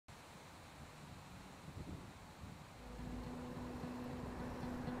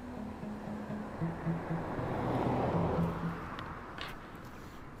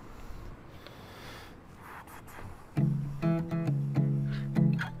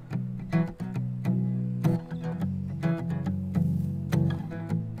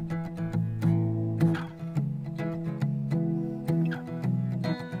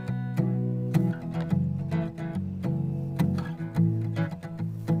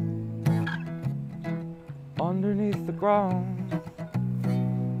underneath the ground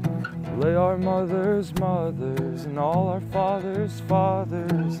lay our mothers' mothers and all our fathers'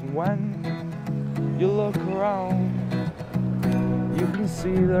 fathers. And when you look around, you can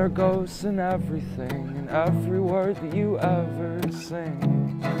see their ghosts in everything, in every word that you ever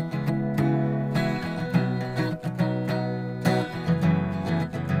sing.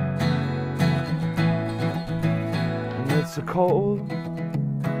 And it's a cold,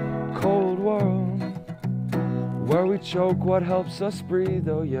 cold world where we choke what helps us breathe.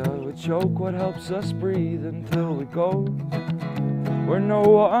 Oh yeah, we choke what helps us breathe until we go where no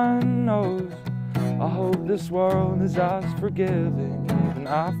one knows. I hope this world is as forgiving even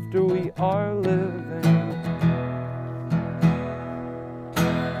after we are living.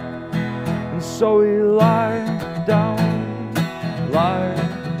 And so we lie down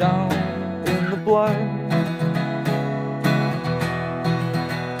in the blood.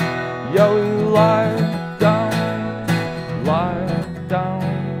 Yeah, we lie down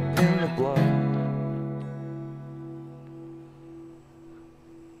in the blood.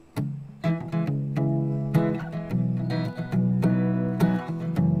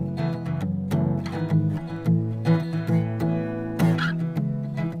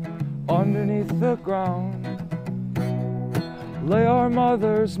 Underneath the ground lay our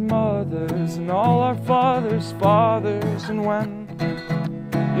mothers' mothers and all our fathers' fathers. And when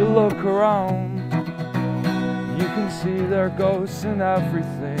you look around, you can see their ghosts in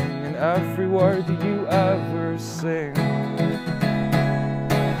everything, in every word that you ever sing.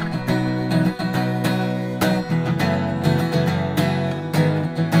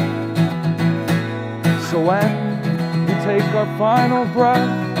 So when we take our final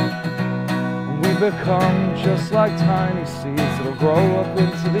breath, we become just like tiny seeds that'll grow up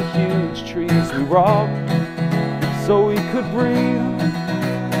into the huge trees we rob so we could breathe.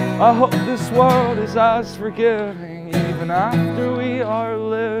 I hope this world is as forgiving even after we are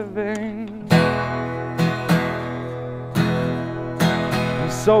living.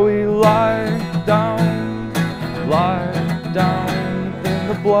 And so we lie down in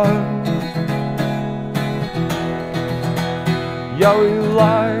the blood. Yeah, we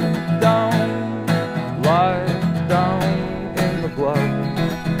lie down in the blood.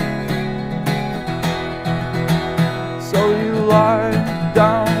 So we lie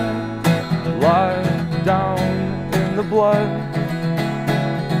down in the blood.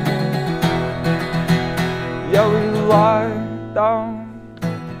 Yeah, we lie down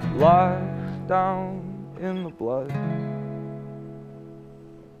in the blood.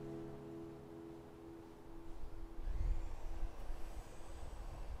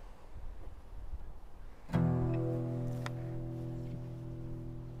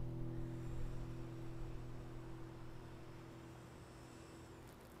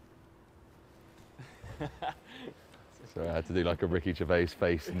 So I had to do like a Ricky Gervais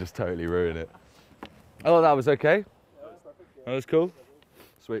face and just totally ruin it. I thought that was okay. That was cool.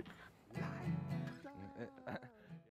 Sweet.